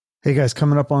Hey guys,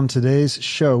 coming up on today's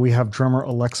show, we have drummer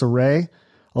Alexa Ray.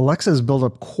 Alexa has built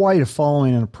up quite a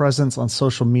following and a presence on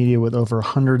social media with over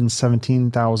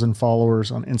 117,000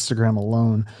 followers on Instagram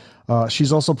alone.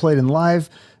 She's also played in live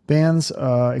bands,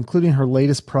 including her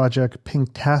latest project,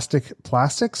 Pinktastic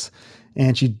Plastics,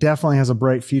 and she definitely has a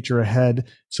bright future ahead.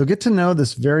 So get to know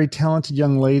this very talented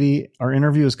young lady. Our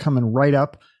interview is coming right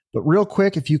up. But real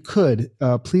quick, if you could,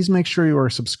 please make sure you are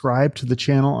subscribed to the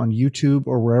channel on YouTube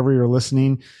or wherever you're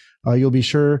listening. You'll be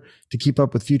sure to keep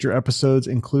up with future episodes,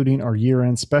 including our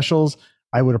year-end specials.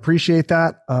 I would appreciate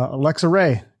that. Alexa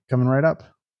Ray, coming right up.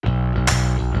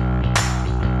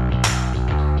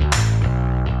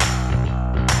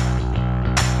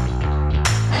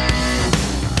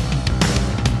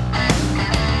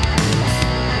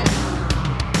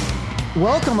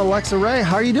 Welcome, Alexa Ray.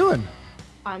 How are you doing?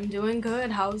 I'm doing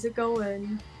good. How's it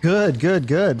going?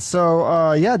 Good.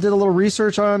 So, yeah, did a little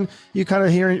research on you, kind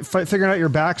of figuring out your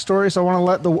backstory. So I want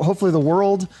to let hopefully the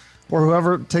world or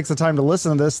whoever takes the time to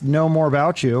listen to this know more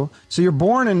about you. So you're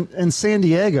born in San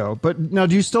Diego, but now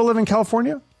do you still live in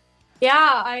California? Yeah,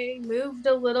 I moved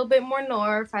a little bit more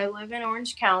north. I live in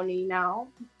Orange County now.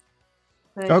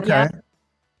 But Okay. yeah,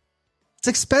 It's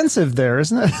expensive there,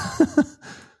 isn't it?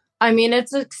 I mean,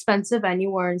 it's expensive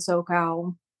anywhere in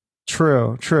SoCal.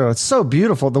 True. It's so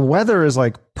beautiful. The weather is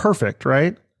like perfect,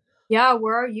 right? Yeah,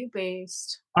 where are you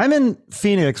based? I'm in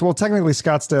Phoenix, well, technically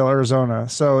Scottsdale, Arizona.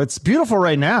 So it's beautiful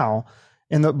right now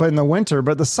but in the winter,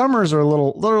 but the summers are a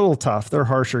little tough. They're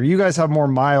harsher. You guys have more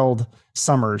mild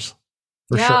summers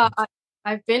for Yeah, sure.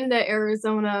 I've been to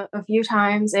Arizona a few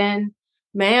times, and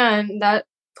man, that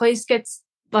place gets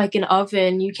like an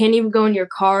oven. You can't even go in your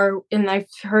car, and I've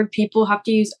heard people have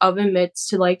to use oven mitts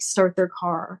to like start their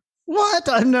car. What?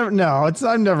 I've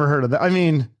never heard of that. I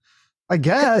mean, I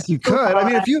guess you could. I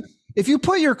mean, if you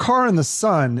put your car in the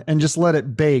sun and just let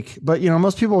it bake, but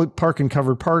most people park in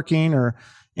covered parking or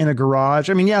in a garage.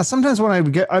 I mean, yeah, sometimes I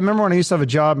remember when I used to have a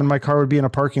job and my car would be in a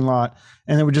parking lot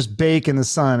and it would just bake in the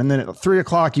sun. And then at 3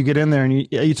 o'clock you get in there and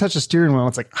you touch the steering wheel.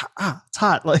 It's like, it's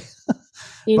hot. Like,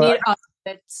 You but need oven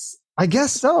mitts. I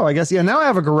guess so. Yeah. Now I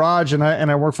have a garage and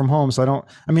I work from home. So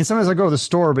sometimes I go to the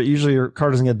store, but usually your car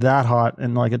doesn't get that hot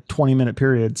in like a 20-minute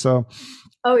period. So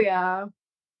Oh yeah.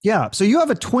 yeah. So you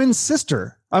have a twin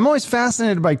sister. I'm always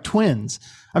fascinated by twins.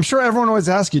 I'm sure everyone always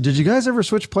asks you, did you guys ever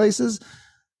switch places?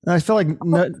 And I feel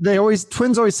like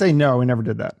twins always say no. We never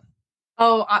did that.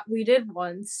 Oh, we did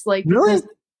once, like, Really? because,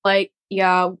 like,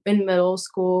 yeah, in middle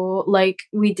school, like,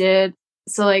 we did.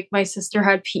 So, like, my sister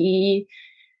had PE,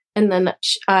 and then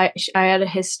I had a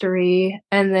history,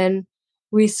 and then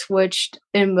we switched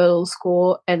in middle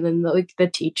school, and then one of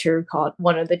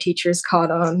the teachers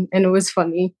caught on, and it was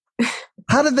funny.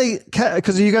 How did they,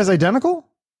 because are you guys identical?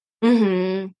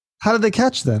 hmm How did they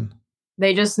catch then?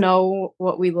 They just know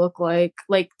what we look like.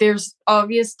 Like, there's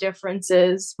obvious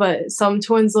differences, but some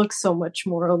twins look so much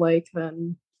more alike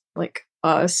than, like,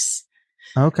 us.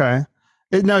 Okay.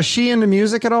 Now, is she into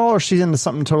music at all or she's into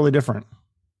something totally different?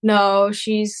 No,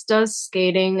 she does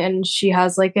skating and she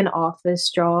has like an office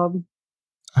job.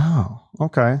 Oh,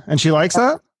 okay. And she likes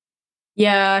that?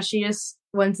 Yeah, she just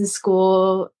went to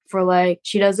school for like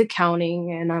she does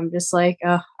accounting, and I'm just like,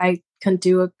 I couldn't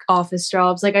do office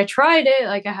jobs. Like I tried it,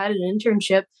 like I had an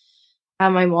internship at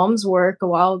my mom's work a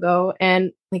while ago,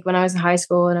 and like when I was in high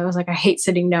school, and I was like, I hate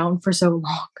sitting down for so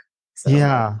long. So,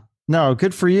 Yeah. No,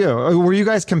 good for you. Were you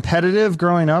guys competitive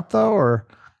growing up though, or?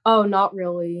 oh, not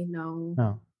really, no.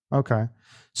 No. Okay.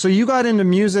 So you got into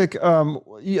music.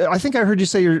 I think I heard you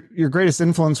say your greatest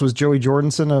influence was Joey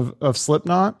Jordison of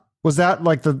Slipknot. Was that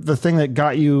like the thing that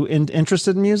got you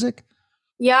interested in music?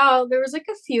 Yeah, there was like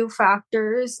a few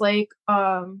factors. Like,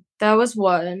 that was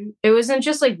one. It wasn't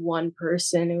just like one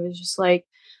person. It was just like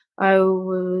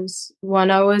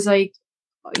when I was like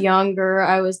younger,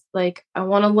 I was like, I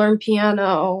want to learn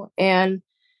piano, and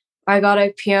I got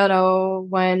a piano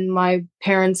when my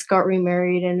parents got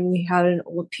remarried, and we had an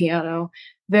old piano,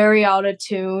 very out of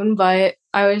tune. But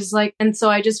I was like, and so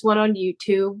I just went on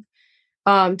YouTube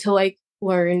to like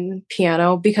learn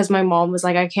piano because my mom was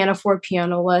like, I can't afford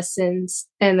piano lessons.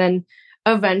 And then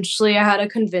eventually I had to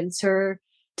convince her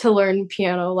to learn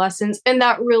piano lessons. And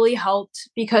that really helped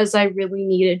because I really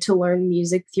needed to learn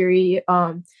music theory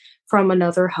from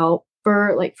another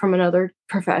helper, like from another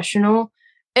professional.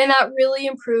 And that really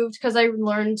improved because I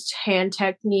learned hand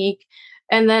technique.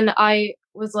 And then I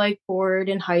was like bored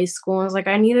in high school. I was like,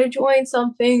 I need to join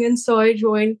something. And so I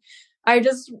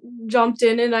just jumped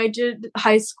in and I did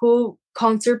high school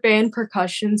concert band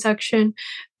percussion section.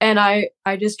 And I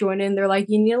just joined in. They're like,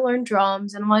 you need to learn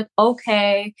drums. And I'm like,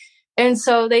 okay. And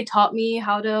so they taught me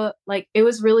how to, like, it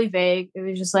was really vague. It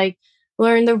was just like,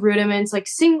 learn the rudiments like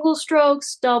single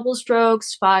strokes, double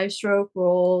strokes, 5-stroke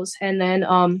rolls, and then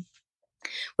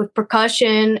with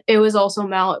percussion, it was also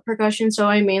mallet percussion. So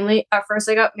I mainly at first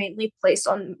I got mainly placed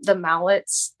on the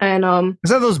mallets and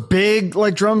Is that those big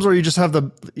like drums where you just have the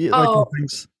like the oh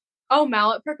things?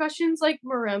 mallet percussions like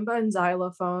marimba and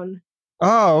xylophone.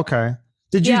 Oh, okay.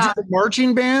 Did you do Yeah, the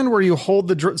marching band where you hold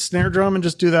the snare drum and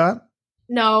just do that?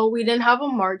 no, we didn't have a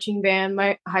marching band.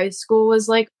 My high school was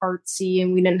like artsy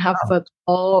and we didn't have Oh,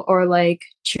 football or like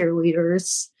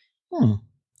cheerleaders. hmm. Yeah,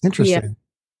 Interesting.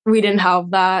 we didn't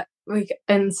have that. Like,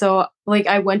 and so like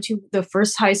I went to the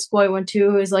first high school I went to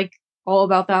was like all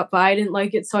about that, but I didn't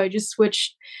like it, so I just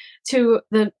switched to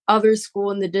the other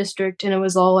school in the district, and it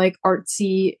was all like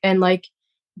artsy and like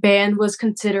band was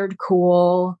considered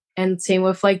cool, and same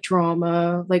with like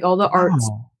drama, like all the arts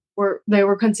Wow.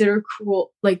 were considered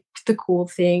cool, like the cool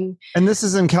thing. And this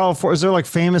is in California. Is there like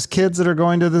famous kids that are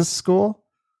going to this school?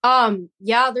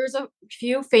 Yeah, there's a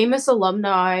few famous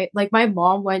alumni. Like my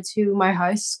mom went to my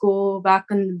high school back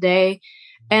in the day,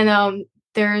 and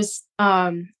there's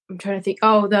I'm trying to think.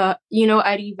 Oh, the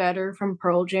Eddie Vedder from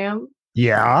Pearl Jam.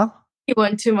 Yeah. He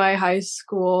went to my high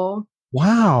school.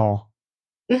 Wow.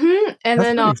 And That's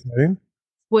then pretty exciting.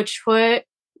 Switchfoot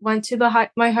went to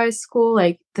my high school.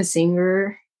 Like the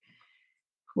singer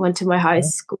went to my high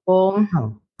school.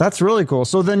 Oh, that's really cool.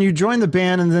 So then you joined the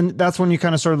band, and then that's when you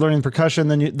kind of started learning percussion.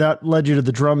 Then that led you to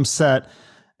the drum set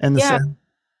and the Yeah, set.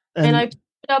 and I And picked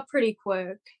it up pretty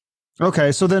quick.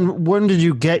 okay, so then when did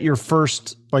you get your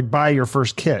first, like, buy your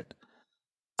first kit?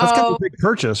 That's kind of Oh, a big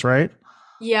purchase, right?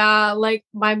 yeah, like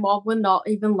my mom would not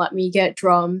even let me get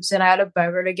drums, and I had to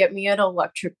beg her to get me an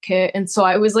electric kit. And so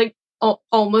I was like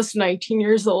almost 19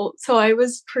 years old. So I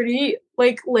was pretty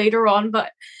like later on,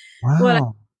 but what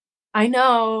Wow. I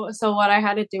know. So what I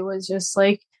had to do was just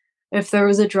like if there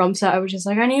was a drum set, I was just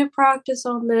like, I need to practice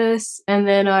on this. And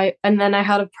then I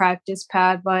had a practice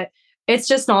pad, but it's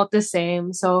just not the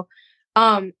same. So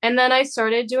and then I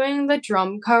started doing the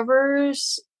drum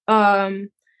covers.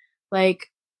 Like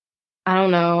I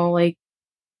don't know,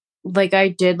 like I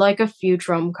did like a few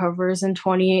drum covers in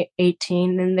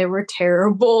 2018 and they were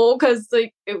terrible because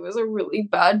like it was a really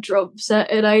bad drum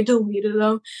set and I deleted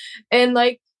them. And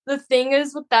like the thing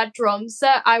is with that drum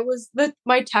set,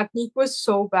 my technique was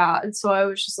so bad. So I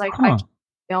was just like, I Huh. can't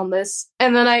be on this.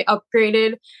 And then I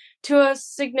upgraded to a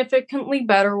significantly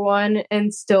better one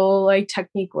and still like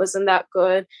technique wasn't that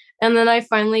good. And then I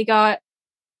finally got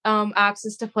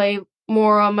access to play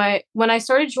more on my when I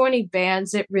started joining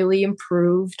bands, it really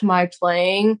improved my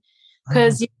playing Wow.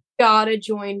 because you gotta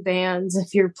join bands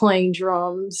if you're playing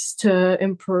drums to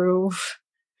improve.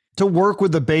 To work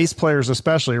with the bass players,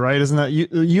 especially, right? Isn't that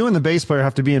you and the bass player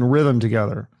have to be in rhythm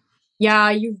together? Yeah,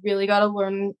 you really gotta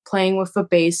learn playing with a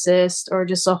bassist or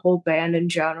just a whole band in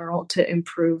general to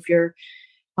improve your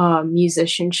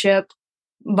musicianship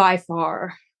by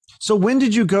far. So when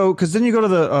did you go? Because then you go to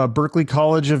the Berkeley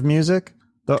College of Music.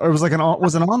 It was like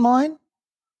was it online?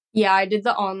 Yeah, I did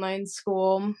the online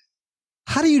school.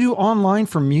 How do you do online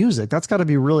for music? That's got to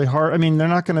be really hard. I mean, they're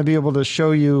not going to be able to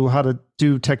show you how to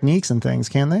do techniques and things,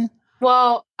 can they?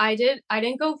 Well, I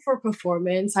didn't go for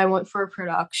performance. I went for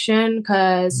production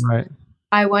because Right.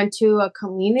 I went to a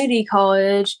community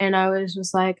college and I was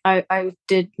just like I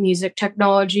did music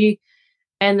technology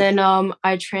and then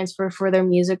I transferred for their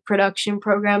music production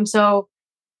program. So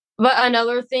but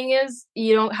another thing is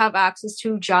you don't have access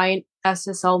to giant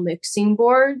SSL mixing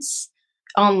boards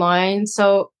online.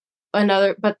 So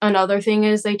another thing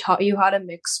is they taught you how to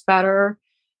mix better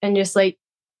and just like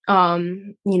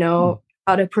Hmm.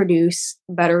 how to produce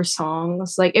better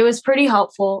songs. Like it was pretty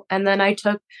helpful. And then I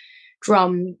took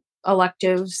drum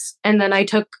electives and then I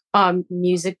took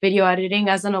music video editing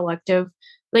as an elective,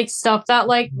 like stuff that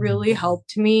like really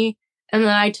helped me. And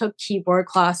then I took keyboard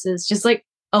classes, just like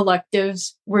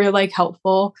electives were like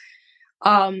helpful.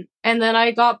 And then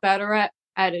I got better at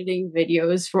editing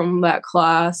videos from that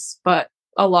class, but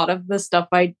a lot of the stuff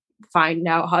I find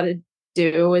out how to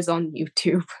do is on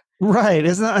YouTube. Right.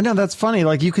 Isn't that, I know that's funny.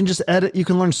 Like you can just edit, you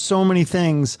can learn so many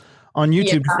things on Yeah,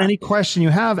 YouTube. Just any question you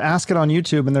have, ask it on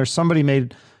YouTube. And there's somebody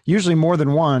made usually more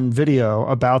than one video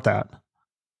about that.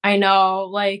 I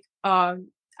know.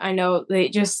 I know they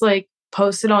just like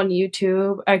post it on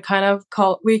YouTube.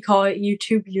 We call it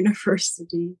YouTube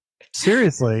University.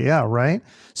 Seriously. Yeah. Right.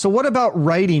 So what about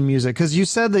writing music? Cause you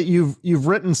said that you've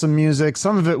written some music.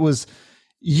 Some of it was,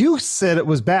 you said it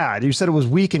was bad. You said it was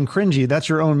weak and cringy. That's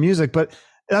your own music, but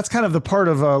that's kind of the part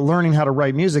of learning how to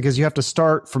write music is you have to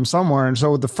start from somewhere. And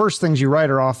so the first things you write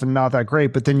are often not that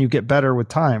great, but then you get better with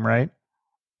time, right?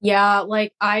 Yeah,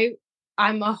 like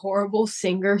I'm a horrible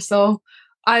singer, so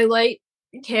I like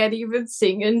can't even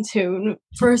sing in tune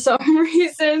for some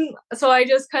reason. So I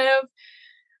just kind of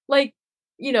like,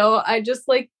 I just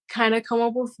like kind of come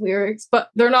up with lyrics, but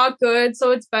they're not good.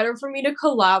 So it's better for me to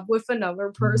collab with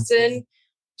another person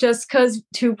just because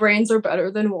two brains are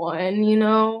better than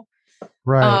one.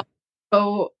 Right. Uh,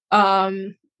 so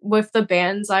with the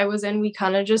bands I was in, we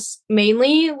kind of just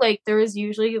mainly like there was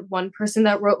usually one person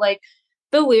that wrote like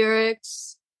the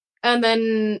lyrics, and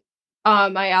then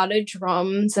I added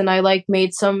drums and I like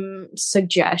made some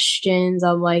suggestions.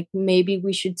 I'm like, maybe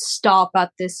we should stop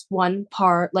at this one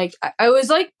part. Like I was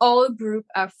like all a group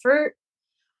effort.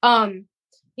 Um,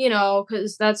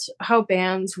 because that's how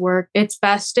bands work. It's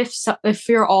best if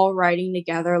you're all writing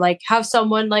together. Like have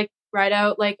someone like write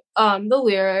out like the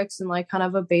lyrics and like kind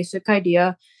of a basic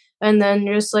idea, and then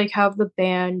just like have the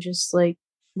band just like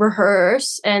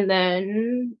rehearse and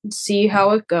then see how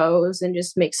it goes and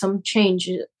just make some change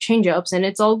ups, and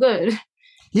it's all good.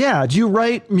 Yeah. Do you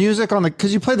write music on the,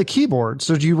 because you play the keyboard.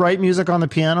 So do you write music on the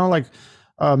piano, like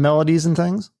melodies and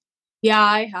things? Yeah,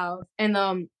 I have.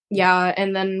 And yeah,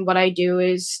 and then what I do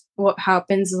is what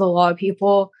happens is a lot of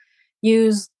people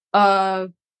use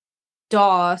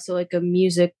DAW, so like a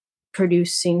music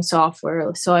producing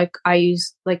software. So like I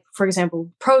use like for example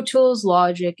Pro Tools,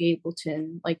 Logic,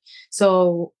 Ableton. Like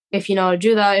so if you know how to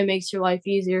do that, it makes your life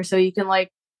easier. So you can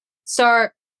like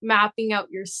start mapping out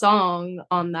your song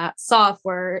on that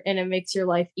software and it makes your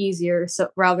life easier. So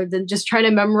rather than just trying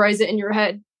to memorize it in your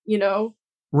head.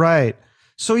 Right.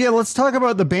 So yeah, let's talk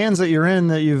about the bands that you're in,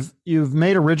 that you've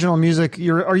made original music.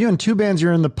 Are you in two bands?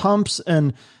 You're in the Pumps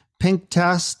and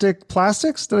Pinktastic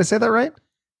Plastics. Did I say that right?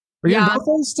 Are you in Yeah, both of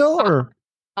them still, or?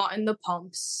 not in the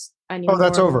Pumps Oh,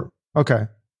 that's anymore. over. Okay.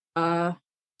 Uh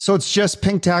So it's just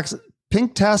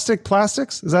Pinktastic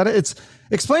Plastics. Is that it? It's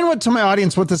explain what to my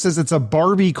audience what this is. It's a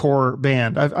Barbie core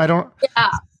band. I don't. yeah,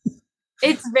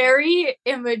 it's very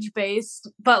image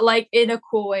based, but like in a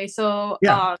cool way. So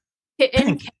Yeah,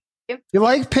 Kitten pink. You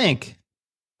like pink?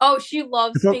 Oh, she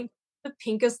loves pink. The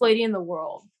pinkest lady in the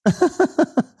world.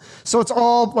 So it's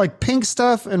all like pink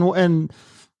stuff and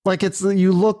like it's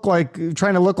you look like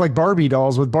trying to look like Barbie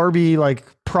dolls with Barbie like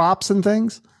props and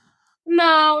things.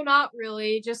 No, not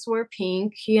really. Just wear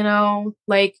pink.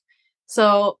 Like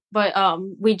so, but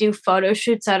we do photo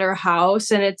shoots at her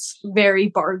house and it's very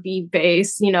Barbie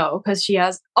based, because she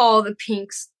has all the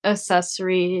pink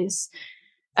accessories.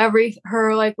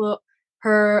 Her like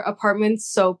her apartment's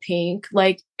so pink.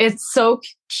 Like it's so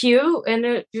cute and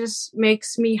it just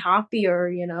makes me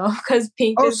happier, because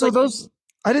pink Oh, is so like those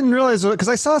I didn't realize because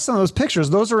I saw some of those pictures.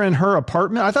 Those are in her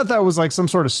apartment. I thought that was like some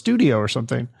sort of studio or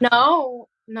something. No,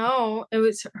 no, it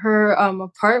was her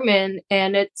apartment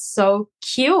and it's so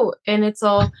cute and it's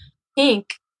all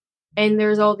pink and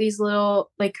there's all these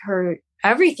little like her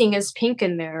everything is pink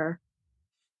in there.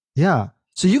 Yeah.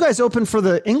 So you guys opened for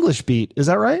the English Beat, is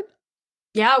that right?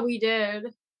 Yeah, we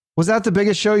did. Was that the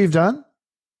biggest show you've done?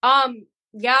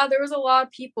 Yeah, there was a lot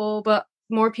of people, but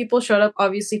more people showed up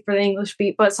obviously for the English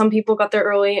beat, but some people got there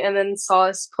early and then saw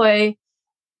us play.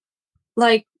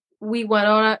 Like we went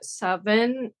on at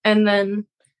 7 and then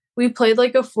we played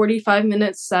like a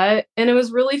 45-minute set and it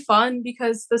was really fun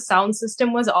because the sound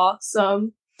system was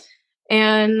awesome.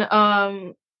 And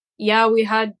yeah, we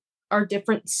had our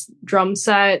different drum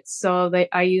sets, so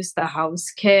I used the house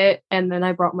kit and then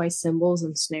I brought my cymbals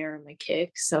and snare and my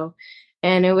kick. So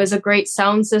and it was a great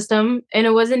sound system and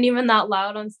it wasn't even that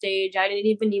loud on stage. I didn't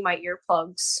even need my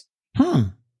earplugs. Hmm.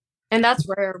 And that's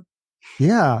rare.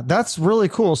 Yeah, that's really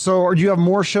cool. So, or do you have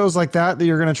more shows like that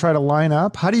you're going to try to line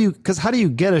up? How do you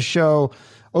get a show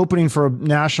opening for a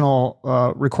national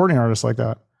recording artist like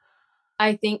that?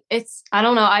 I think I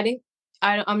don't know.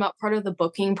 I'm not part of the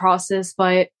booking process,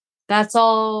 but that's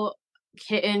all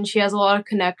Kitten. She has a lot of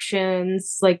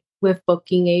connections like with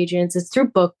booking agents. It's through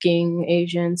booking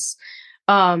agents.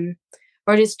 Um,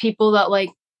 or just people that like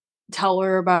tell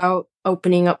her about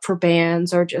opening up for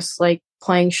bands or just like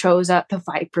playing shows at the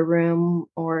Viper Room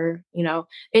or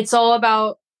it's all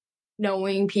about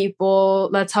knowing people.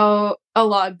 That's how a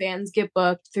lot of bands get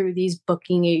booked through these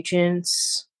booking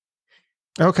agents.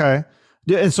 Okay.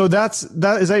 Yeah, and so is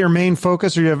that your main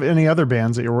focus, or do you have any other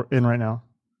bands that you're in right now?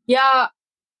 Yeah,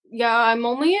 yeah,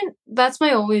 that's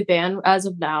my only band as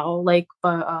of now. Like,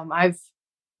 but I've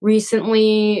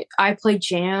recently I play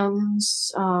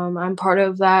jams. I'm part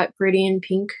of that Gritty and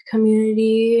Pink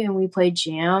community and we play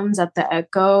jams at the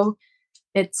Echo.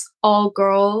 It's all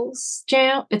girls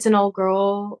jam. It's an all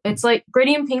girl. It's like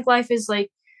Gritty and Pink Life is like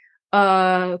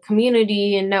a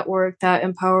community and network that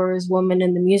empowers women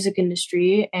in the music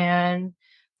industry. And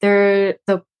the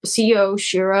CEO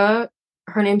Shira,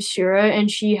 her name's Shira, and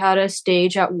she had a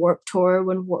stage at Warp Tour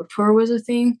when Warp Tour was a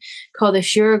thing, called the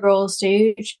Shira Girls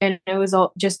stage, and it was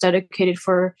all just dedicated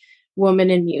for women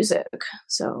in music.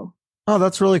 So Oh,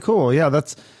 that's really cool. Yeah,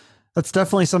 that's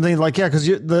definitely something like, yeah, because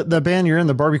the band you're in,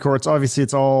 the Barbiecore,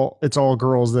 it's all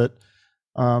girls that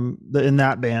in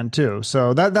that band too.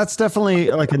 So that's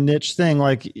definitely like a niche thing.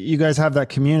 Like you guys have that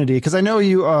community, because I know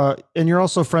you and you're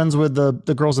also friends with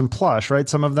the girls in Plush, right?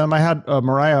 Some of them. I had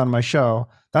Mariah on my show.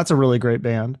 That's a really great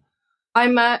band.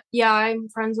 I'm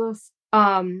friends with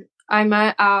I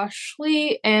met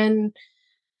Ashley and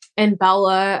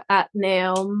Bella at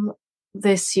NAMM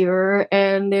this year,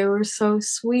 and they were so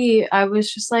sweet. I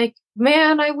was just like,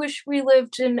 man, I wish we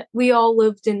all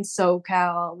lived in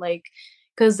SoCal, like,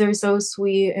 because they're so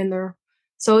sweet and they're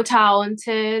so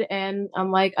talented. And I'm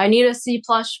like, I need to see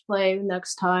Plush play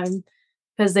next time,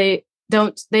 because they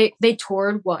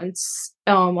toured once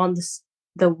on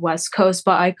the West Coast,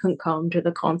 but I couldn't come to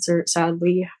the concert,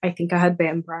 sadly. I think I had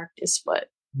band practice, but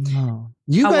No.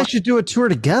 You I guys want, should do a tour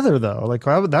together though. Like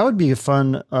that would be a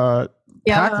fun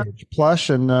yeah, package.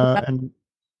 Plush and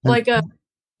like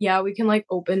yeah, we can like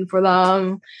open for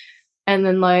them, and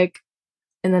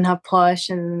then have Plush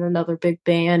and then another big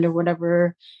band or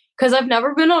whatever. Because I've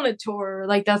never been on a tour.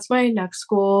 Like that's my next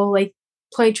goal. Like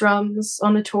play drums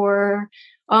on a tour.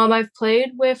 I've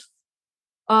played with.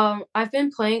 I've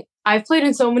played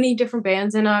in so many different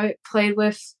bands, and I played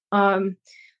with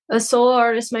a solo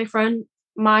artist, my friend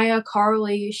Maya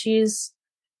Carly. She's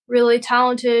really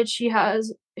talented. She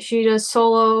does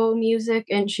solo music,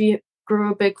 and she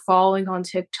grew a big following on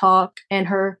TikTok, and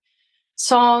her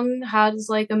song has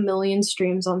like 1 million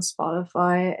streams on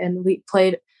Spotify. And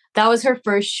that was her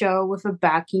first show with a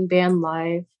backing band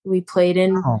live. We played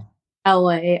in oh.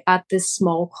 LA at this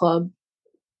small club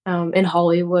in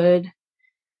Hollywood.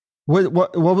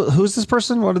 Who's this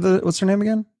person? What's her name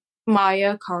again?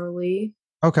 Maya Carly.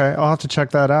 Okay, I'll have to check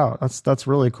that out. That's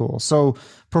really cool. So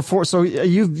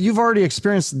you've already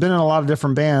been in a lot of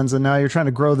different bands, and now you're trying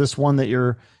to grow this one that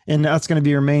you're in. That's going to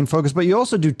be your main focus. But you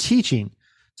also do teaching.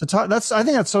 I think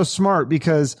that's so smart,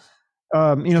 because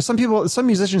some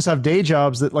musicians have day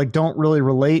jobs that like don't really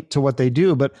relate to what they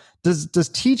do. But does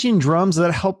teaching drums,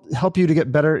 that help you to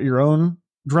get better at your own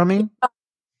drumming?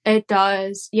 It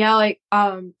does. Yeah, like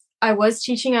I was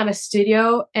teaching at a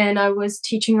studio and I was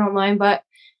teaching online, but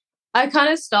I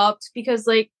kind of stopped because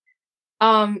like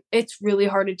it's really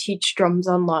hard to teach drums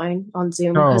online on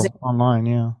Zoom because Oh, it's online,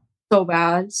 yeah. so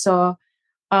bad. So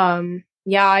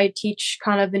yeah, I teach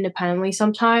kind of independently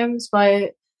sometimes,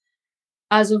 but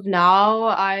as of now,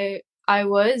 I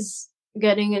was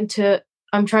getting into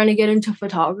I'm trying to get into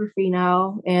photography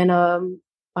now, and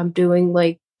I'm doing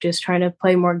like just trying to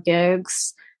play more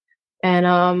gigs, and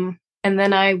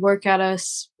then I work at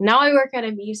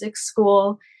a music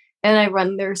school, and I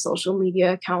run their social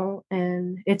media account,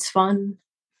 and it's fun.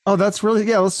 Oh, that's really,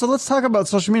 yeah. So let's talk about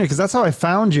social media, because that's how I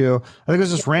found you. I think it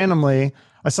was just randomly.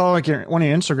 I saw like one of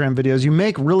your Instagram videos. You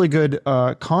make really good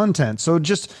content. So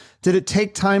just did it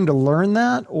take time to learn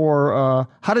that, or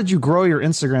how did you grow your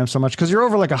Instagram so much? Because you're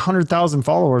over like 100,000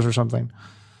 followers or something.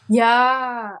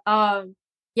 Yeah.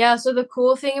 Yeah, so the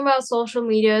cool thing about social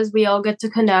media is we all get to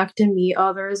connect and meet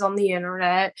others on the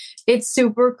internet. It's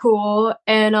super cool.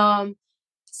 And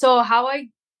so how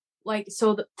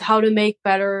to make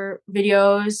better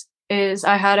videos is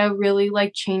I had to really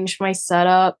like change my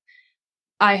setup.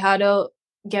 I had to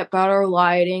get better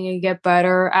lighting and get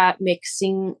better at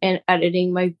mixing and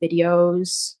editing my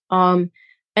videos. And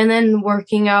then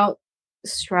working out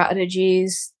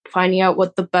strategies, finding out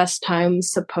what the best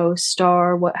times to post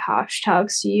are, what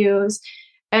hashtags to use.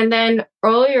 And then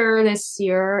earlier this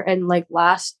year and like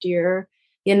last year,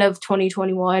 the end of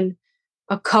 2021,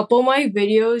 a couple of my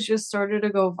videos just started to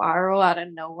go viral out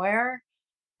of nowhere.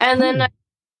 And then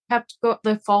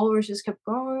the followers just kept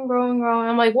growing, growing, growing.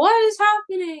 I'm like, what is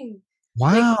happening?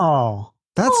 Like, Wow.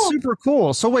 That's oh, super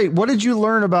cool. So wait, what did you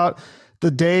learn about the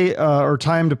day or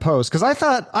time to post? Because I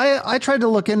thought I tried to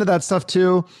look into that stuff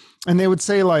too, and they would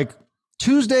say like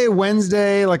Tuesday,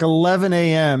 Wednesday, like 11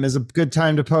 a.m. is a good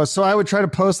time to post. So I would try to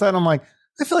post that, and I'm like,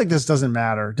 I feel like this doesn't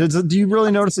matter. Do you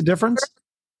really notice a difference?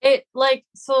 it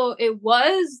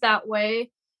was that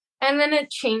way, and then it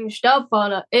changed up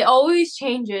it always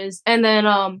changes. And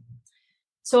then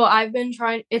so I've been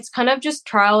trying, it's kind of just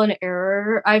trial and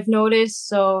error, I've noticed.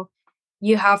 So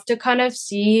you have to kind of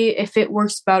see if it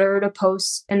works better to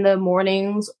post in the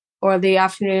mornings or the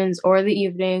afternoons or the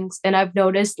evenings. And I've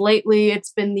noticed lately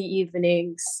it's been the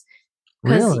evenings,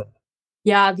 because Really?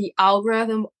 yeah, the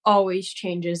algorithm always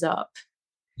changes up.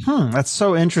 That's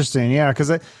so interesting. Yeah, because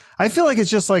I feel like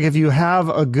it's just like if you have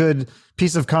a good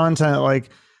piece of content, like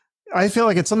I feel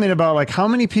like it's something about like how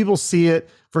many people see it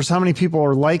versus how many people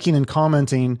are liking and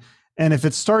commenting. And if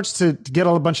it starts to get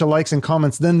a bunch of likes and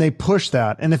comments, then they push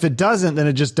that. And if it doesn't, then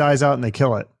it just dies out and they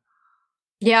kill it.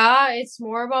 Yeah, it's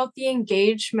more about the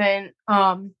engagement.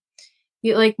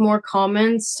 Like more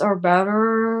comments are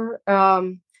better.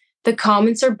 The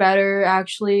comments are better.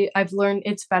 Actually, I've learned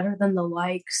it's better than the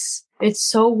likes. It's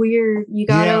so weird.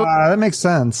 Yeah, that makes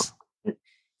sense.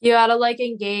 You gotta like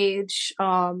engage.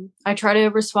 I try to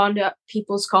respond to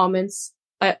people's comments.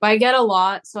 I get a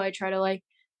lot, so I try to like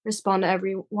respond to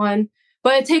everyone.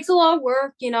 But it takes a lot of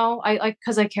work, you know. I like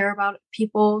because I care about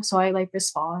people, so I like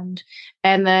respond.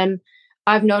 And then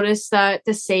I've noticed that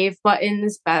the save button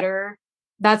is better.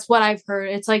 That's what I've heard.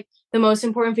 It's like the most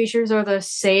important features are the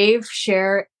save,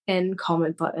 share, and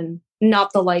comment button,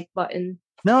 not the like button.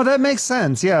 No, that makes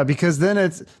sense. Yeah, because then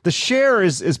it's the share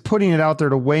is putting it out there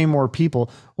to way more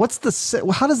people. What's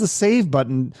the how does the save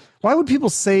button? Why would people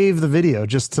save the video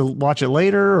just to watch it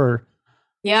later or?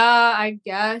 Yeah, I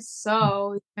guess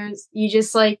so. You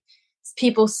just like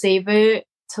people save it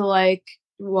to like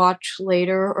watch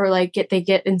later or like they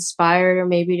get inspired or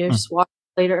maybe just watch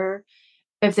later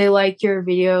if they like your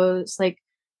videos. Like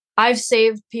I've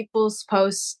saved people's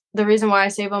posts. The reason why I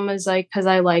save them is like because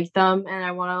I like them and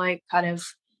I want to like kind of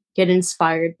get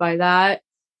inspired by that.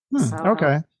 So.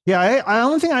 Okay. Yeah. I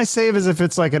only thing I save is if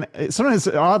it's like sometimes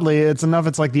oddly, it's enough.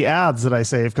 It's like the ads that I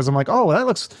save because I'm like, oh, that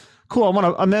looks cool.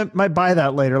 I might buy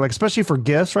that later. Like, especially for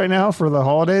gifts right now for the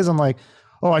holidays. I'm like,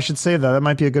 oh, I should save that. That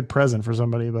might be a good present for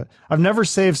somebody, but I've never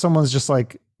saved someone's just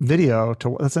like video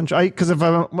to that's because if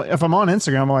I'm on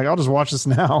Instagram, I'm like, I'll just watch this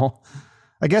now.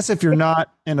 I guess if you're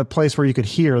not in a place where you could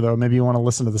hear though, maybe you want to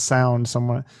listen to the sound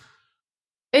somewhere.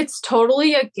 It's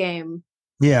totally a game.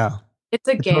 Yeah. It's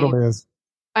a game. Totally is.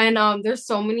 And there's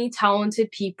so many talented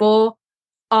people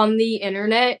on the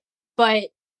internet, but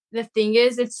the thing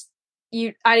is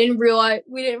we didn't realize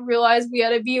we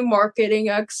had to be marketing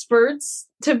experts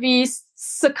to be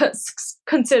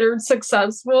considered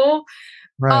successful.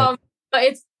 Right. But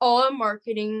it's all a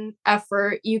marketing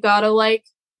effort. You gotta like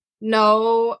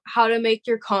know how to make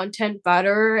your content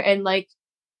better and like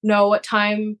know what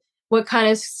kind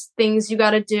of things you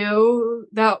gotta do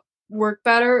that work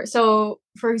better. So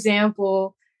for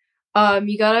example,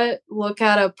 you gotta look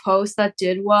at a post that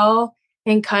did well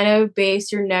and kind of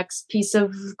base your next piece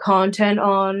of content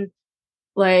on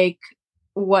like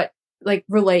what like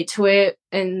relate to it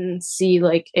and see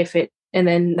like if it and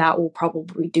then that will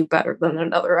probably do better than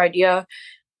another idea.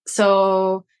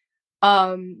 So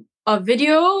a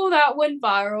video that went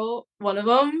viral, one of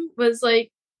them was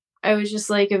like I was just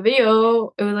like a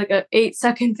video, it was like an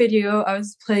 8-second video. I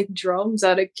was playing drums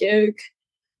at a gig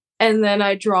and then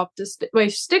I dropped my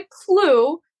stick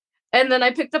flew, and then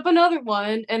I picked up another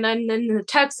one, and then in the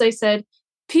text I said,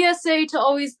 PSA to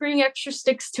always bring extra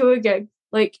sticks to a gig.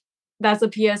 Like, that's a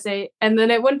PSA. And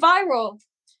then it went viral.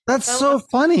 That's so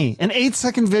funny. An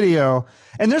 8-second video.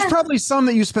 And there's probably some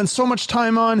that you spend so much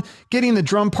time on getting the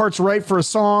drum parts right for a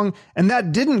song, and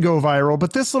that didn't go viral.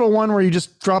 But this little one where you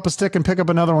just drop a stick and pick up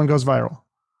another one goes viral.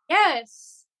 Yes.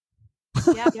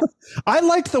 Yeah. I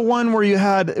liked the one where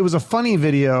it was a funny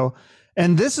video.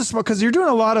 And this is because you're doing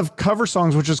a lot of cover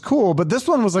songs, which is cool. But this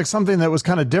one was like something that was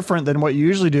kind of different than what you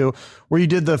usually do, where you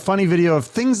did the funny video of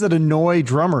things that annoy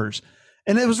drummers.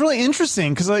 And it was really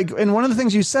interesting because and one of the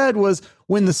things you said was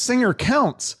when the singer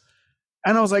counts.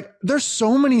 And I was like, there's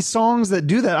so many songs that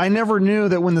do that. I never knew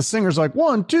that when the singer's like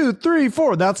 1, 2, 3,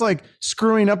 4, that's like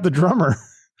screwing up the drummer.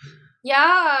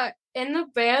 Yeah. In the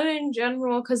band in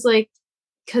general, because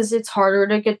it's harder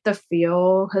to get the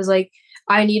feel because like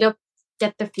I need to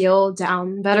get the feel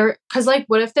down better because like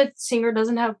what if the singer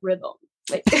doesn't have rhythm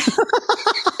like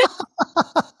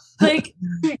like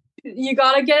you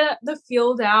gotta get the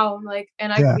feel down like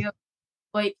and I feel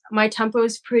like my tempo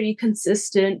is pretty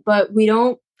consistent but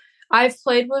I've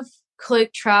played with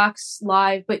click tracks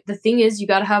live but the thing is you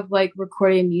gotta have like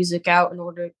recorded music out in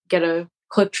order to get a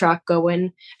click track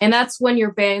going and that's when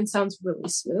your band sounds really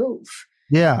smooth.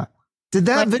 Yeah. Did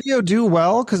that video do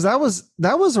well? Because that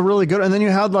was a really good. And then you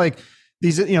had like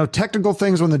these, technical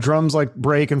things when the drums like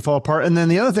break and fall apart. And then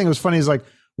the other thing that was funny is like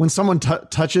when someone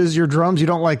touches your drums, you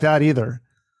don't like that either.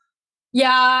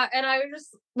 Yeah, and I was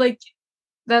just like,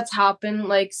 that's happened.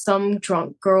 Like some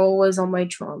drunk girl was on my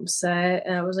drum set,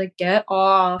 and I was like, "Get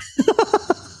off!"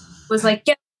 was like,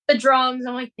 "Get the drums."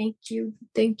 I'm like, "Thank you,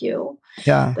 thank you."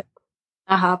 Yeah, but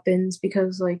that happens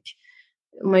because like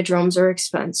my drums are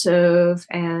expensive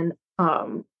and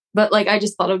but like I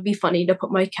just thought it would be funny to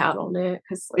put my cat on it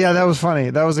because that was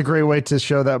funny. That was a great way to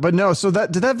show that. But no, so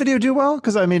did that video do well?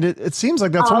 Because I mean, it seems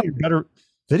like that's one of your better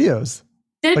videos.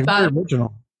 Did like better very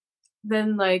original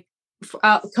than like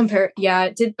compare, yeah,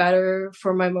 it did better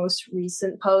for my most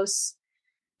recent posts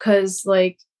because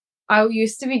like I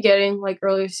used to be getting like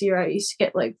earlier this year, I used to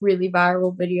get like really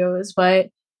viral videos, but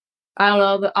I don't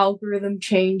know, the algorithm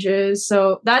changes.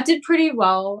 So that did pretty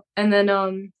well. And then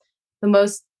the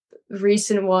most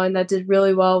recent one that did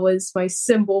really well was my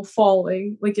cymbal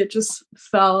falling. Like it just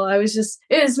fell. It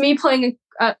was me playing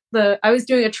at I was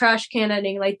doing a trash can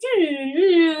ending, like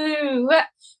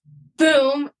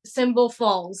boom, cymbal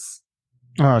falls.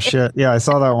 Oh shit. Yeah, I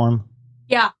saw that one.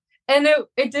 Yeah. And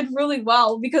it did really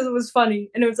well because it was funny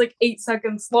and it was like 8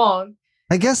 seconds long.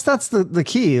 I guess that's the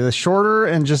key. The shorter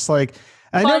and just like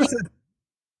I Funny. noticed it. What's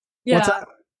Yeah. that?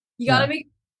 You gotta Yeah. make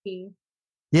it funny.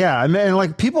 Yeah, I mean,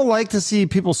 like people like to see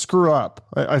people screw up.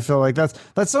 I feel like that's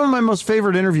some of my most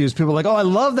favorite interviews. People are like, oh, I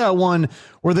love that one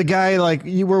where the guy like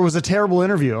where it was a terrible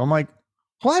interview. I'm like,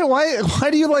 why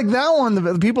do you like that one?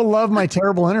 The people love my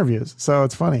terrible interviews, so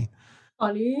it's funny.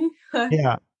 Funny.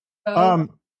 Yeah. So,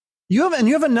 You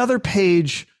have another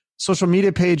page, social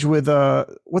media page with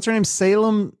what's her name,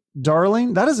 Salem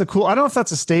Darling. That is a cool. I don't know if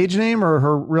that's a stage name or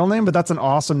her real name, but that's an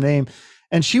awesome name.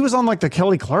 And she was on like the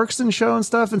Kelly Clarkson show and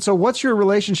stuff. And so what's your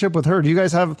relationship with her? Do you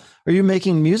guys are you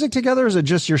making music together or is it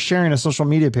just you're sharing a social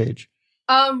media page?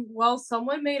 well,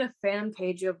 someone made a fan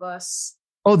page of us.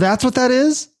 Oh, that's what that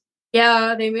is?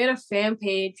 Yeah, they made a fan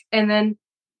page and then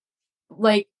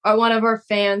like one of our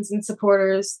fans and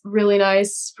supporters, really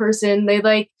nice person, they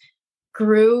like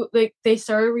grew, like they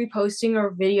started reposting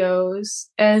our videos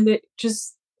and it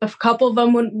just a couple of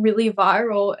them went really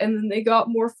viral and then they got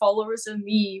more followers than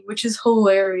me, which is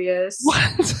hilarious.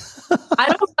 What? I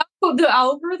don't know. The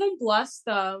algorithm blessed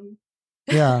them.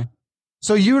 Yeah.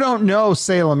 So you don't know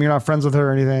Salem. You're not friends with her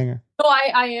or anything. So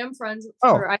I am friends with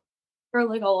her. I her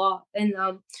like a lot. And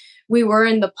we were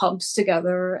in the pumps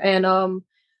together and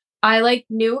I like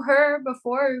knew her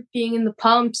before being in the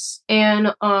pumps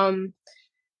and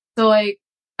so like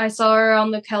I saw her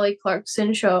on the Kelly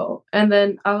Clarkson show and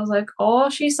then I was like, oh,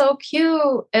 she's so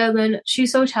cute and then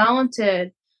she's so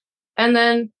talented. And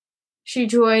then she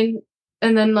joined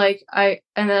and then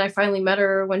I finally met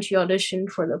her when she auditioned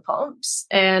for the pumps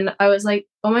and I was like,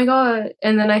 oh my god.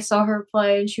 And then I saw her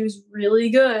play and she was really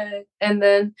good. And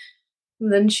then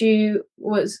she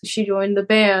joined the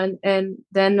band and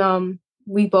then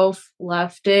we both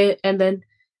left it and then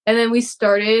we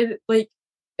started like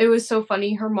it was so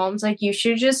funny. Her mom's like, you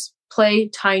should just play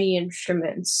tiny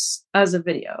instruments as a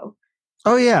video.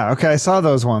 Oh yeah. Okay. I saw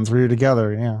those ones where you're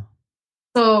together. Yeah.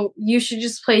 So you should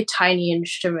just play tiny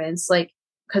instruments, like,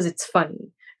 because it's funny.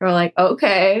 And we're like,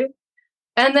 okay.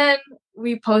 And then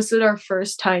we posted our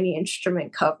first tiny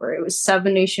instrument cover. It was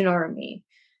Seven Nation Army.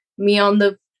 Me on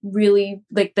the really,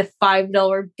 like, the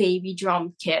 $5 baby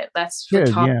drum kit. That's for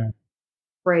Good, top yeah.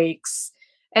 breaks.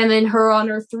 And then her on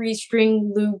her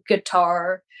 3-string loop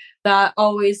guitar that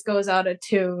always goes out of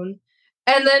tune.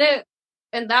 And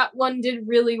that one did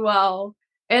really well.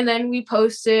 And then we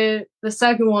posted the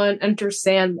second one, Enter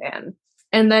Sandman.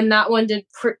 And then that one did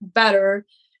better.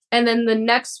 And then the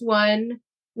next one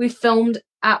we filmed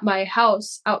at my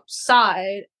house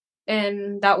outside.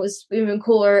 And that was even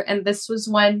cooler. And this was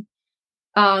when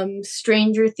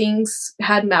Stranger Things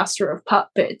had Master of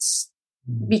Puppets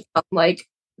become like,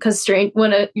 because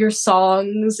when your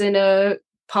songs in a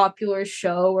popular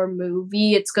show or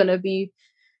movie, it's going to be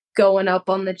going up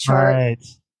on the chart. Right.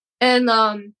 And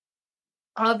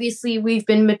obviously we've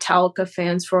been Metallica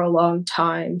fans for a long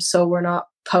time, so we're not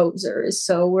posers.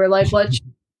 So we're like, let's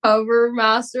cover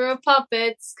Master of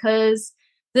Puppets because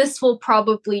this will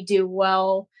probably do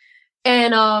well.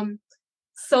 And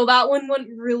so that one went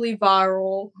really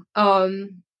viral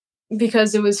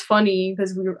because it was funny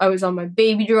because I was on my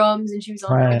baby drums and she was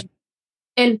on Right.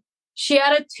 and she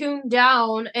had a tune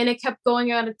down and it kept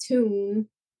going out of tune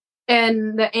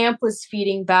and the amp was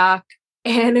feeding back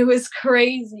and it was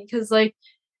crazy because like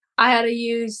I had to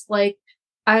use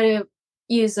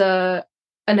an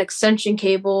extension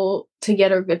cable to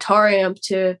get her guitar amp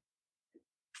to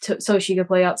so she could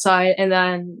play outside, and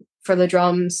then for the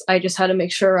drums I just had to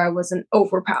make sure I wasn't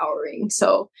overpowering.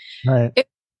 So Right. it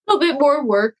was a little bit more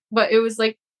work, but it was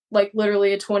like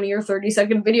literally a 20 or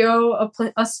 30-second video of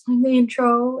us playing the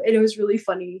intro, and it was really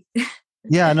funny.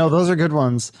 Yeah, no, those are good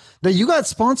ones. That you got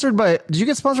sponsored by. Did you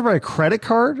get sponsored by a credit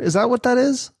card? Is that what that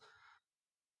is?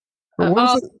 Or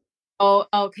what is it? Oh,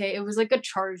 okay. It was like a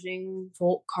charging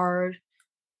Volt card.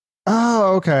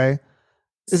 Oh, okay.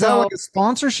 Is that So like a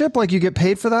sponsorship? Like you get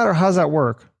paid for that, or how's that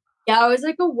work? yeah, it was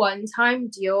like a one-time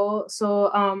deal. So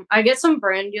I get some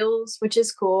brand deals, which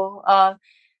is cool.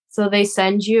 So they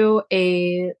send you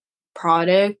a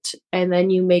product and then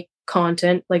you make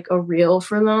content, like a reel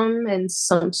for them and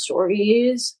some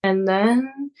stories, and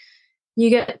then you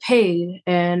get paid.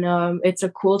 And it's a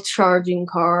cool charging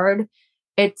card.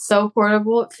 It's so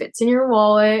portable, it fits in your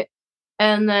wallet.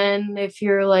 And then if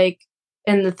you're like,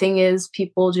 and the thing is,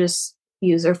 people just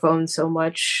use their phones so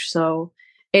much, so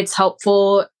it's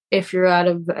helpful if you're at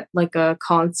like a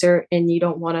concert and you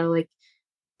don't want to like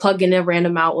plug in a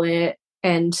random outlet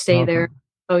and stay Okay. there.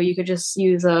 So you could just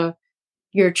use a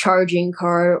your charging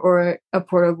card or a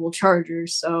portable charger.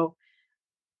 So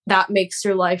that makes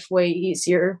your life way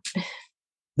easier.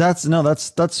 That's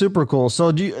super cool. So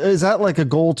is that like a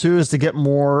goal too, is to get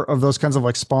more of those kinds of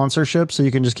like sponsorships so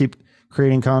you can just keep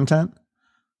creating content?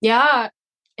 Yeah.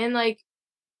 And like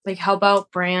help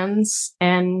out brands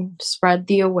and spread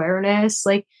the awareness.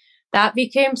 Like that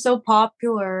became so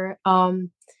popular. And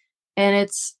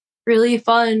it's really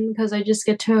fun because I just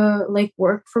get to like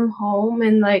work from home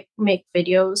and like make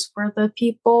videos for the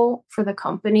people, for the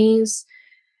companies.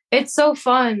 It's so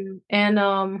fun.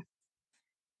 And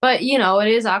but you know, it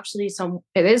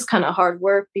is kind of hard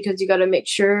work because you got to make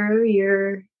sure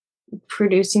you're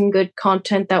producing good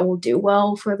content that will do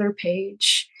well for their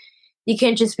page. You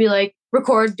can't just be like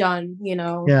record done, you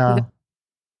know. You got Yeah. to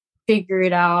figure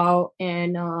it out.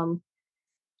 And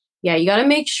yeah, you got to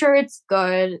make sure it's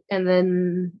good and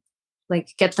then like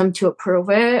get them to approve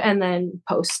it and then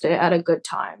post it at a good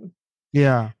time.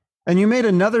 Yeah. And you made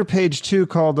another page too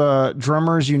called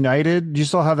Drummers United. Do you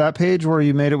still have that page where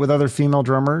you made it with other female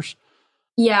drummers?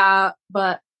 Yeah,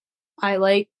 but I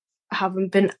like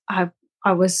haven't been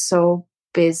I was so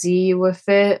busy with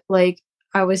it. Like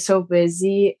I was so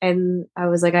busy and I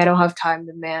was like I don't have time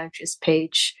to manage this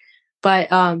page. But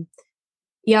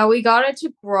yeah, we got it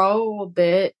to grow a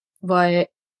bit, but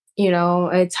you know,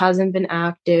 it hasn't been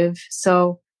active.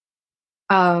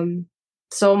 Um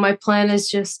so my plan is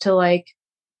just to like,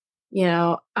 you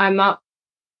know, I'm not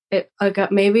it I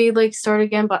got maybe like start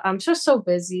again, but I'm just so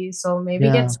busy. So maybe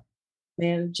get Yeah. to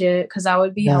manage it because that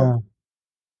would be Yeah. helpful.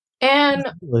 And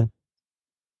Absolutely.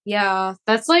 yeah,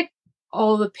 that's like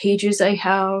all the pages I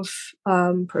have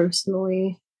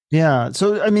personally. Yeah.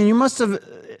 So, I mean, you must have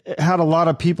had a lot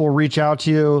of people reach out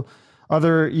to you,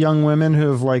 other young women who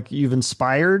have like you've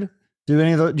inspired. Do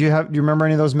you remember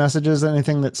any of those messages?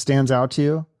 Anything that stands out to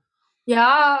you?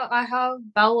 Yeah, I have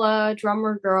Bella,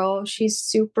 drummer girl. She's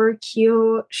super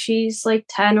cute. She's like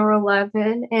 10 or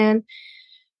 11 and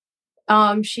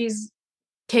she's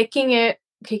kicking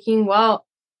well,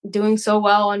 doing so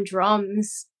well on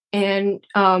drums. And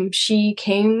she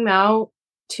came out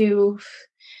to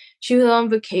she was on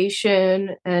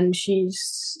vacation and she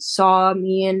saw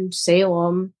me in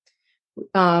Salem.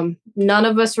 None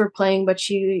of us were playing, but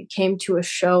she came to a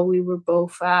show we were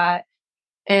both at,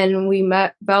 and we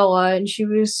met Bella, and she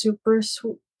was super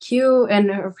cute, and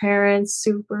her parents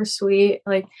super sweet,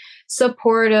 like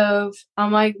supportive.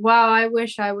 I'm like, wow, I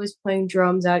wish I was playing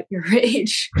drums at your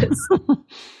age because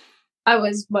I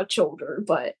was much older.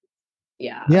 But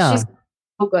yeah, Yeah. she's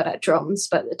so good at drums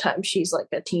by the time she's like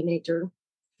a teenager.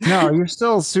 No, you're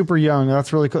still super young.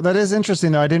 That's really cool. That is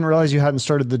interesting though. I didn't realize you hadn't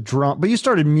started the drum, but you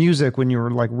started music when you were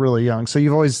like really young. So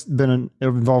you've always been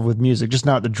involved with music, just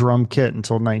not the drum kit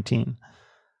until 19.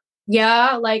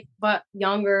 Yeah, like but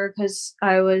younger because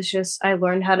I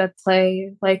learned how to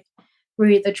play, like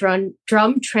read the drum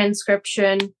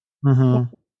transcription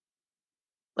Mm-hmm.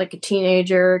 like a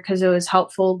teenager because it was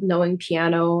helpful knowing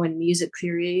piano and music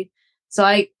theory. So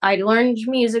I learned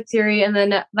music theory and then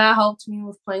that helped me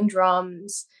with playing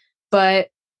drums, but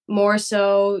more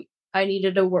so I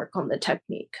needed to work on the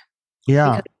technique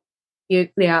Yeah. because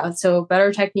yeah, so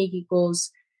better technique equals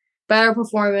better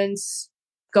performance,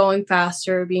 going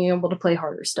faster, being able to play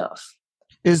harder stuff.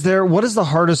 What is the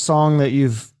hardest song that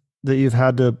you've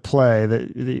had to play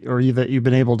that you've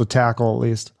been able to tackle at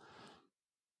least?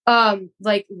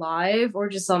 Like live or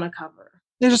just on a cover?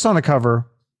 Yeah, just on a cover.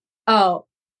 Oh,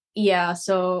 yeah.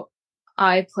 So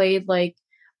I played like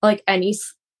a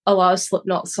lot of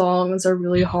Slipknot songs are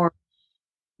really hard.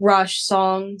 Rush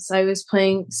songs. I was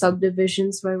playing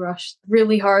Subdivisions by Rush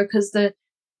really hard because the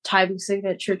time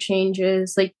signature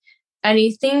changes. Like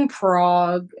anything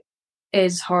prog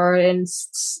is hard, and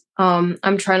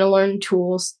I'm trying to learn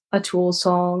a Tool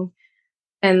song,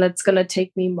 and that's gonna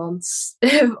take me months.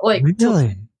 Like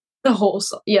Really? the whole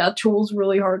song. Yeah, Tool's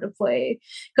really hard to play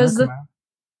because Okay.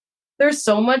 there's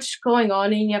so much going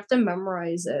on and you have to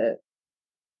memorize it.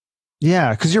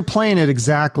 Yeah, because you're playing it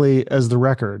exactly as the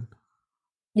record.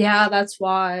 Yeah, that's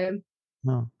why.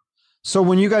 No. So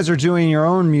when you guys are doing your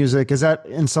own music, is that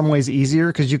in some ways easier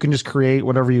because you can just create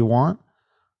whatever you want?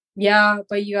 Yeah,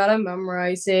 but you gotta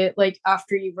memorize it like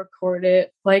after you record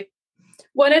it. Like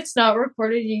when it's not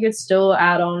recorded, you could still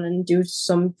add on and do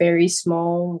some very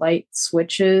small light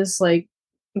switches. Like,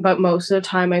 but most of the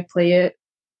time I play it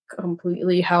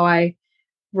completely how I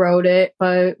wrote it.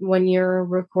 But when you're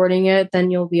recording it,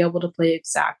 then you'll be able to play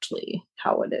exactly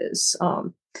how it is.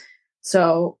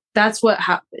 So that's what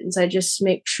happens. I just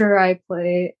make sure I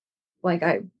play, like,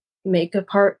 I make a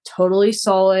part totally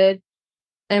solid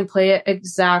and play it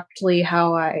exactly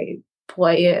how I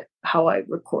play it, how I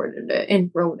recorded it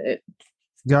and wrote it.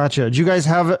 Gotcha. Do you guys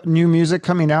have new music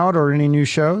coming out or any new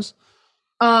shows?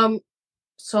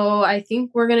 So I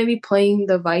think we're gonna be playing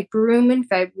the Viper Room in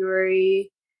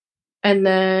February. And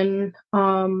then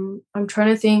I'm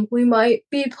trying to think, we might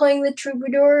be playing the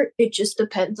Troubadour. It just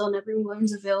depends on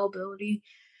everyone's availability.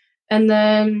 And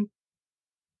then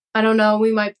I don't know,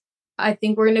 I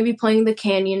think we're gonna be playing the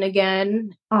Canyon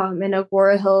again, in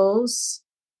Agora Hills.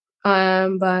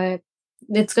 But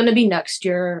it's gonna be next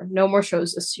year. No more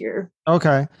shows this year.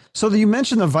 Okay. So you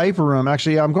mentioned the Viper Room.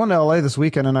 Actually, I'm going to LA this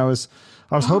weekend, and I was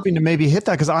hoping to maybe hit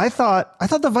that because I thought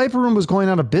the Viper Room was going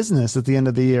out of business at the end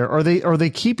of the year. Are they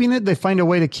keeping it? They find a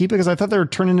way to keep it because I thought they were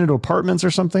turning into apartments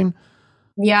or something.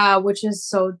 Yeah, which is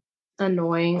so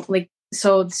annoying. Like,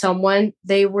 so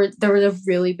there was a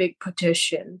really big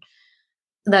petition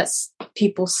that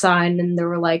people signed, and they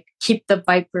were like, "Keep the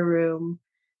Viper Room."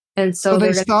 And so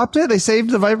they stopped it. They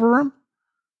saved the Viper Room.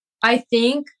 I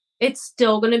think it's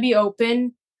still going to be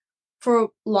open for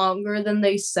longer than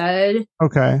they said.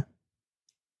 Okay.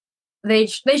 They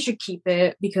should keep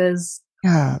it because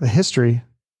the history.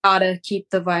 Gotta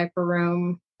keep the Viper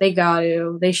Room. They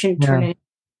shouldn't turn it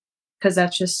because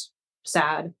that's just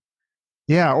sad.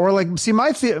 Yeah, or like, see,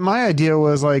 my idea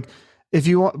was like, if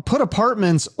you put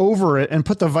apartments over it and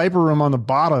put the Viper Room on the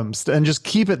bottoms and just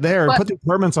keep it there and put the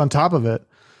apartments on top of it.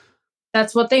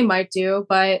 That's what they might do,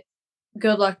 but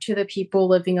good luck to the people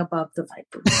living above the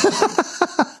Viper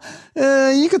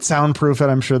Room. You could soundproof it.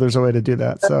 I'm sure there's a way to do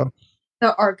that. So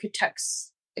the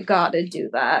architects got to do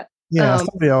that. Yeah,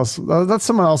 somebody else. That's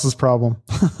someone else's problem.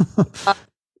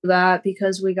 That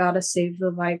because we got to save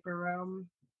the Viper Room.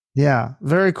 Yeah,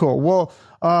 very cool. Well,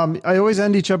 I always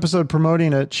end each episode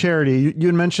promoting a charity. You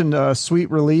had mentioned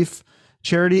Sweet Relief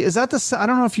charity. Is that I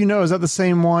don't know if you know, is that the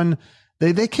same one?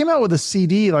 They came out with a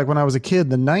CD like when I was a kid in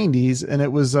the 90s, and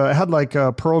it was it had like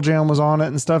Pearl Jam was on it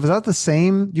and stuff. Is that the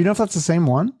same? Do you know if that's the same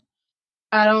one?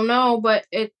 I don't know, but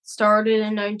it started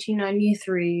in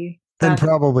 1993. Then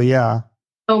probably, yeah.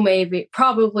 Oh,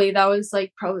 probably that was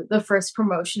like probably the first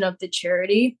promotion of the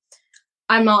charity.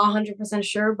 I'm not 100%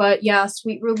 sure, but yeah,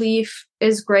 Sweet Relief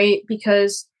is great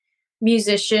because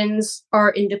musicians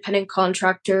are independent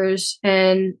contractors,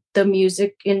 and the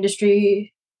music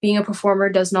industry, being a performer,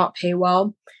 does not pay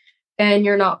well, and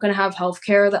you're not going to have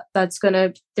healthcare.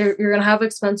 You're going to have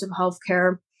expensive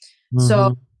healthcare. Mm-hmm.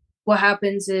 So what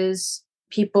happens is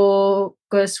people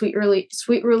go to Sweet Relief.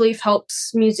 Sweet Relief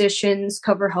helps musicians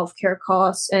cover healthcare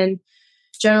costs and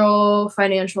general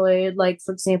financial aid. Like,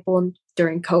 for example,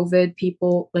 during COVID,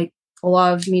 people, like a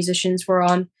lot of musicians were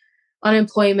on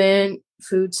unemployment,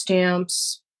 food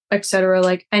stamps, etc.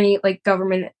 Like any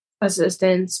government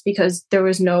assistance because there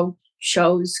was no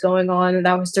shows going on, and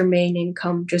that was their main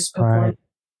income, just performing.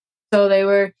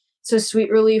 Right. So Sweet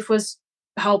Relief was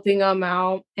helping them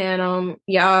out, and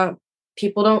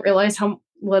people don't realize how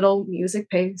little music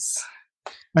pays.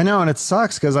 I know, and it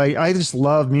sucks because I just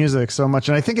love music so much,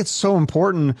 and I think it's so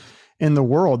important in the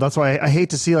world. That's why I hate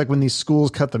to see like when these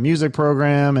schools cut the music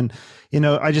program, and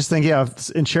I just think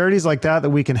in charities like that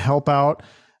we can help out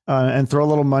and throw a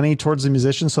little money towards the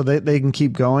musicians so they can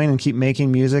keep going and keep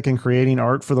making music and creating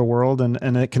art for the world,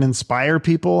 and it can inspire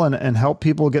people and help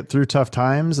people get through tough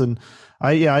times. And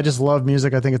I just love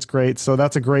music. I think it's great. So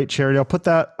that's a great charity. I'll put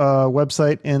that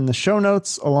website in the show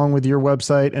notes along with your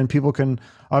website, and people can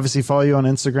obviously follow you on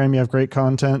Instagram. You have great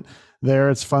content there.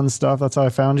 It's fun stuff. That's how I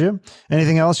found you.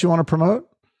 Anything else you want to promote?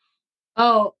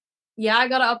 Oh, yeah, I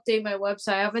got to update my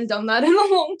website. I haven't done that in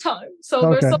a long time. So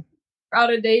there's something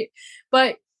out of date.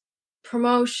 But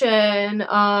promotion,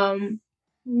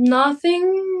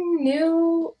 nothing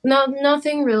new.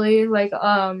 Nothing really.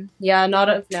 Not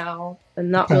of now. And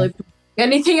not really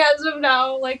anything as of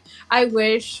now. Like, I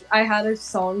wish I had a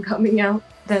song coming out,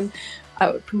 then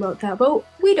I would promote that, but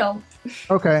we don't.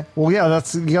 Okay. Well, yeah,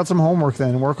 you got some homework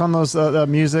then. Work on those that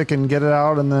music and get it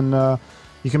out, and then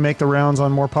you can make the rounds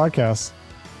on more podcasts.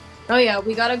 Oh yeah,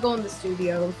 we got to go in the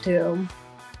studio too.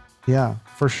 Yeah,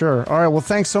 for sure. All right. Well,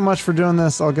 thanks so much for doing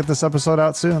this. I'll get this episode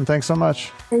out soon. Thanks so much.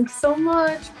 Thanks so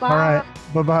much. Bye. All right.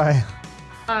 Bye-bye.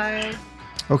 Bye.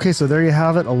 Okay, so there you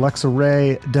have it. Alexa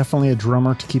Ray, definitely a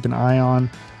drummer to keep an eye on.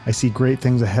 I see great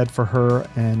things ahead for her,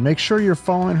 and make sure you're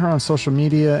following her on social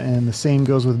media, and the same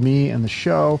goes with me and the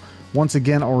show. Once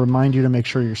again, I'll remind you to make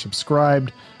sure you're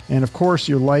subscribed. And of course,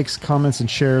 your likes, comments, and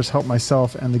shares help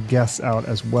myself and the guests out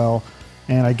as well.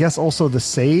 And I guess also the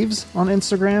saves on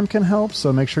Instagram can help,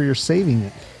 so make sure you're saving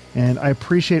it. And I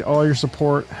appreciate all your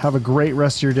support. Have a great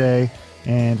rest of your day,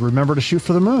 and remember to shoot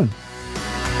for the moon.